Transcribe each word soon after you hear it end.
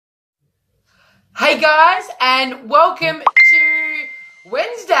Hey guys, and welcome to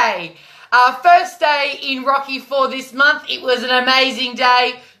Wednesday. First day in Rocky for this month. It was an amazing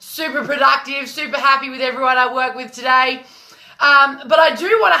day, super productive, super happy with everyone I work with today. But I do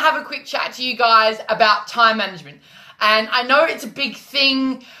want to have a quick chat to you guys about time management. And I know it's a big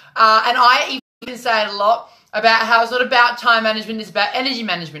thing, and I even say it a lot about how it's not about time management, it's about energy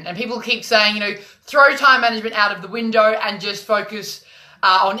management. And people keep saying, throw time management out of the window and just focus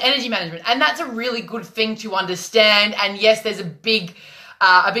on energy management. And that's a really good thing to understand. And yes, there's a big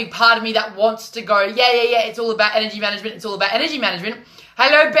part of me that wants to go, yeah, it's all about energy management. It's all about energy management.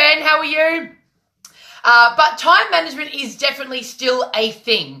 Hello, Ben, how are you? But time management is definitely still a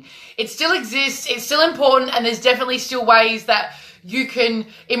thing. It still exists. It's still important. And there's definitely still ways that you can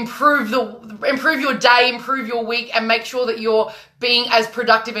improve your day, improve your week, and make sure that you're being as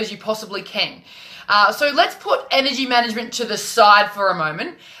productive as you possibly can. So let's put energy management to the side for a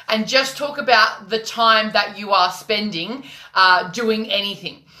moment and just talk about the time that you are spending doing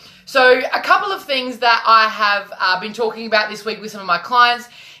anything. So a couple of things that I have been talking about this week with some of my clients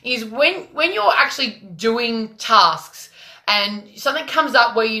is when you're actually doing tasks and something comes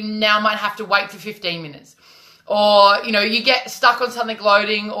up where you now might have to wait for 15 minutes. Or, you get stuck on something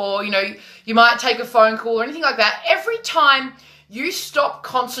loading, or, you might take a phone call or anything like that. Every time you stop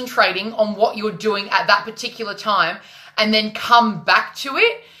concentrating on what you're doing at that particular time and then come back to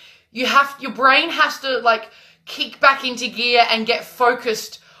it, your brain has to kick back into gear and get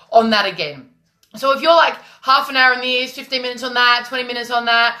focused on that again. So if you're half an hour on this, 15 minutes on that, 20 minutes on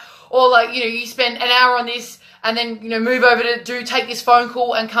that, or you spend an hour on this and then, move over to take this phone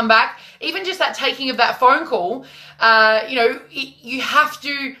call and come back, even just that taking of that phone call, you have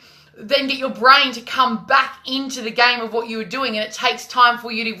to then get your brain to come back into the game of what you were doing, and it takes time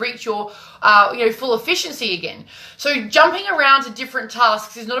for you to reach your full efficiency again. So jumping around to different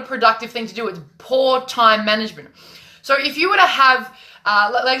tasks is not a productive thing to do. It's poor time management. So if you were to have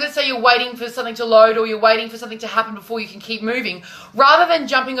let's say you're waiting for something to load, or you're waiting for something to happen before you can keep moving, rather than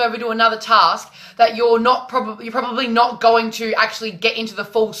jumping over to another task that you're probably not going to actually get into the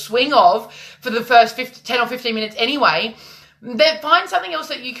full swing of for the first 10 or 15 minutes anyway, then find something else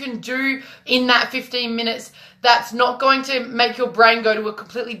that you can do in that 15 minutes that's not going to make your brain go to a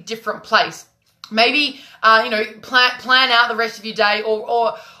completely different place. Maybe, plan out the rest of your day,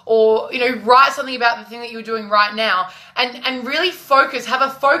 or write something about the thing that you're doing right now, and really have a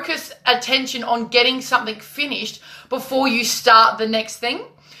focused attention on getting something finished before you start the next thing.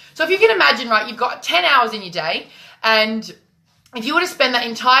 So if you can imagine, right, you've got 10 hours in your day, and if you were to spend that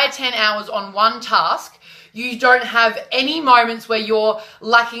entire 10 hours on one task, you don't have any moments where you're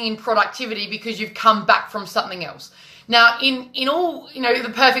lacking in productivity because you've come back from something else. Now, in all,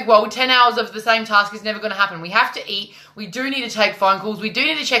 the perfect world, 10 hours of the same task is never going to happen. We have to eat, we do need to take phone calls, we do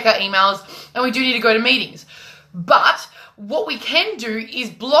need to check our emails, and we do need to go to meetings. But what we can do is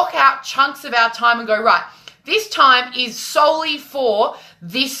block out chunks of our time and go, right, this time is solely for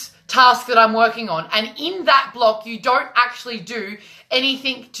this task that I'm working on. And in that block, you don't actually do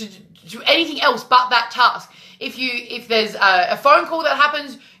anything else but that task. If there's a phone call that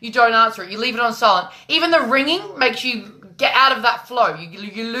happens, you don't answer it. You leave it on silent. Even the ringing makes you get out of that flow.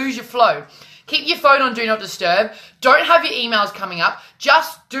 You lose your flow. Keep your phone on Do Not Disturb. Don't have your emails coming up.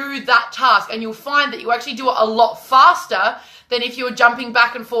 Just do that task, and you'll find that you actually do it a lot faster than if you're jumping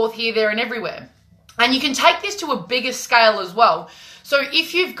back and forth here, there, and everywhere. And you can take this to a bigger scale as well. So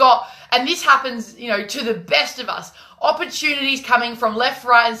if you've got, and this happens, to the best of us, opportunities coming from left,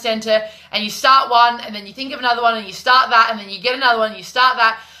 right, and center, and you start one, and then you think of another one, and you start that, and then you get another one, and you start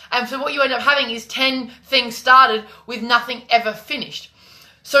that, and so what you end up having is 10 things started with nothing ever finished.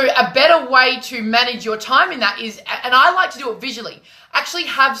 So a better way to manage your time in that is, and I like to do it visually, actually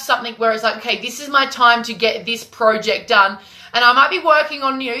have something where it's okay, this is my time to get this project done, and I might be working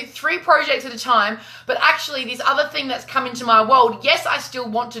on, 3 projects at a time, but actually this other thing that's come into my world, yes, I still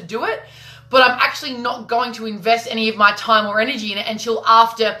want to do it, but I'm actually not going to invest any of my time or energy in it until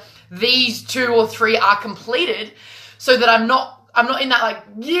after these 2 or 3 are completed, so that I'm not in that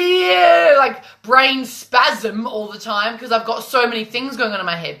brain spasm all the time because I've got so many things going on in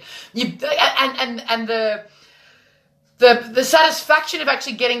my head. And the satisfaction of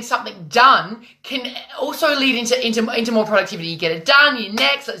actually getting something done can also lead into more productivity. You get it done, you're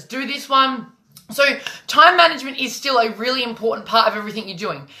next, let's do this one. So time management is still a really important part of everything you're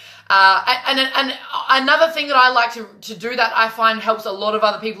doing. And another thing that I like to do that I find helps a lot of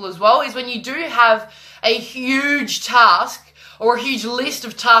other people as well is when you do have a huge task or a huge list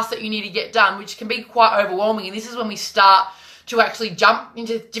of tasks that you need to get done, which can be quite overwhelming. And this is when we start to actually jump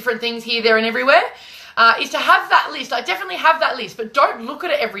into different things here, there, and everywhere. is to have that list. I definitely have that list, but don't look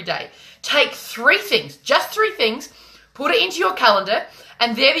at it every day. Take 3 things, just 3 things, put it into your calendar,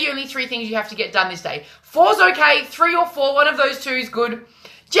 and they're the only 3 things you have to get done this day. 4's okay, 3 or 4, one of those 2 is good.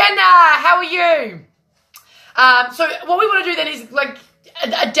 Jenna, how are you? So what we want to do then is like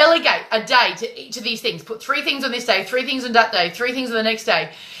delegate a day to each of these things. Put 3 things on this day, 3 things on that day, 3 things on the next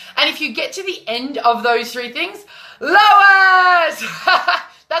day. And if you get to the end of those 3 things, Lois!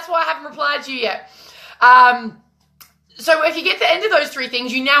 That's why I haven't replied to you yet. So if you get to the end of those 3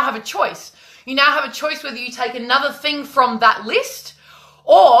 things, you now have a choice. You now have a choice whether you take another thing from that list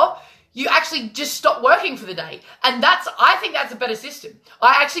or you actually just stop working for the day. And I think that's a better system.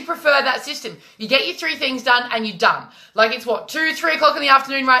 I actually prefer that system. You get your 3 things done and you're done. Like it's what, 2, 3 o'clock in the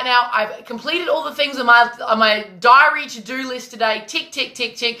afternoon right now. I've completed all the things on my diary to-do list today. Tick, tick,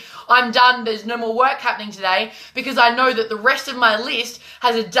 tick, tick. I'm done. There's no more work happening today because I know that the rest of my list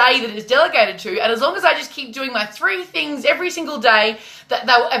has a day that is delegated to. And as long as I just keep doing my 3 things every single day, that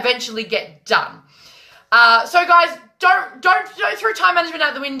they'll eventually get done. So guys, don't throw time management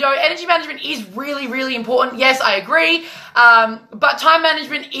out the window. Energy management is really, really important. Yes, I agree. But time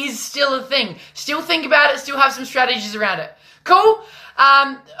management is still a thing. Still think about it. Still have some strategies around it. Cool?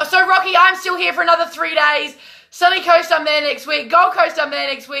 So Rocky, I'm still here for another 3 days. Sunny Coast, I'm there next week. Gold Coast, I'm there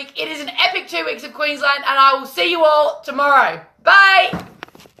next week. It is an epic 2 weeks of Queensland, and I will see you all tomorrow. Bye!